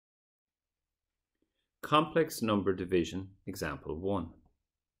complex number division, example 1.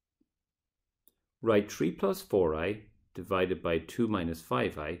 Write 3 plus 4i divided by 2 minus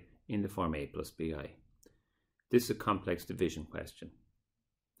 5i in the form a plus bi. This is a complex division question.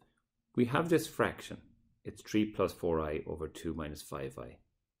 We have this fraction. It's 3 plus 4i over 2 minus 5i.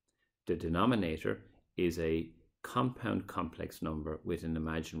 The denominator is a compound complex number with an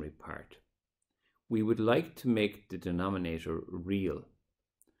imaginary part. We would like to make the denominator real.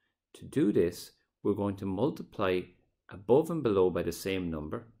 To do this, we're going to multiply above and below by the same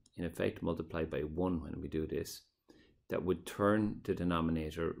number, in effect multiply by 1 when we do this. That would turn the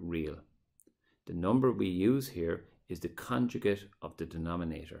denominator real. The number we use here is the conjugate of the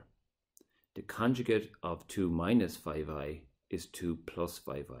denominator. The conjugate of 2 minus 5i is 2 plus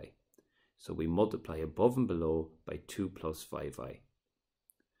 5i. So we multiply above and below by 2 plus 5i.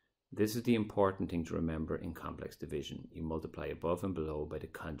 This is the important thing to remember in complex division. You multiply above and below by the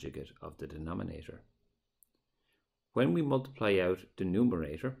conjugate of the denominator. When we multiply out the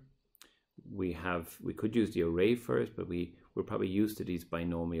numerator, we could use the array first, but we're probably used to these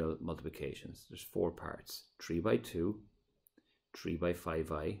binomial multiplications. There's 4 parts: 3 by 2, 3 by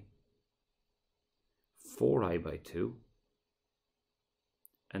 5i, 4i by 2,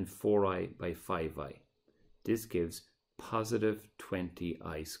 and 4i by 5i. This gives positive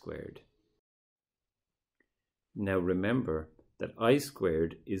 20i squared. Now remember that I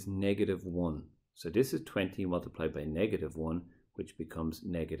squared is negative 1. So this is 20 multiplied by negative 1, which becomes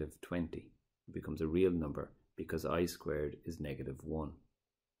negative 20. It becomes a real number because I squared is negative 1.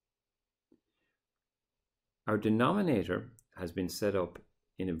 Our denominator has been set up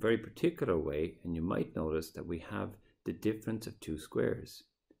in a very particular way, and you might notice that we have the difference of 2 squares.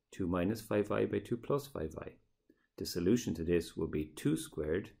 2 minus 5i by 2 plus 5i. The solution to this will be 2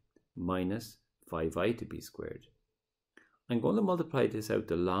 squared minus 5i to be squared. I'm going to multiply this out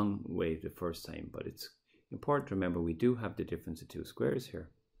the long way the first time, but it's important to remember we do have the difference of 2 squares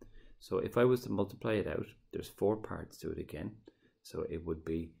here. So if I was to multiply it out, there's 4 parts to it again. So it would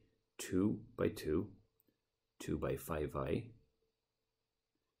be 2 by 2, 2 by 5i,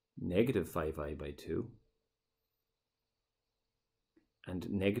 negative 5i by 2, and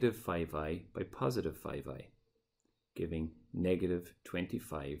negative 5i by positive 5i, giving negative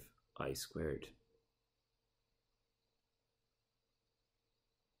 25i squared.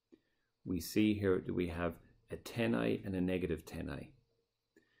 We see here that we have a 10i and a negative 10i.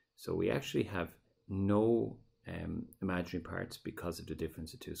 So we actually have no imaginary parts because of the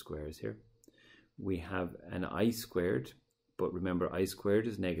difference of 2 squares here. We have an I squared, but remember I squared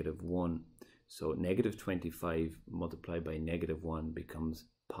is negative 1. So negative 25 multiplied by negative 1 becomes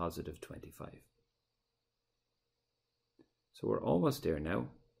positive 25. So we're almost there now.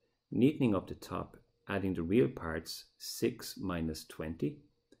 Neatening up the top, adding the real parts, 6 minus 20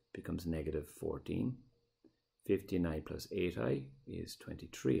 becomes negative 14. 15i plus 8i is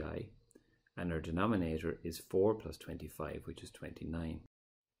 23i. And our denominator is 4 plus 25, which is 29.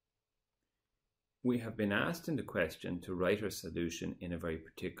 We have been asked in the question to write our solution in a very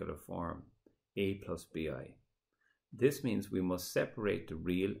particular form, a plus bi. This means we must separate the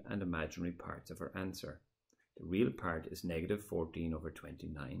real and imaginary parts of our answer. The real part is negative 14 over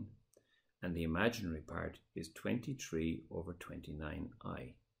 29, and the imaginary part is 23 over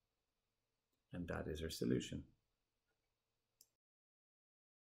 29i. And that is our solution.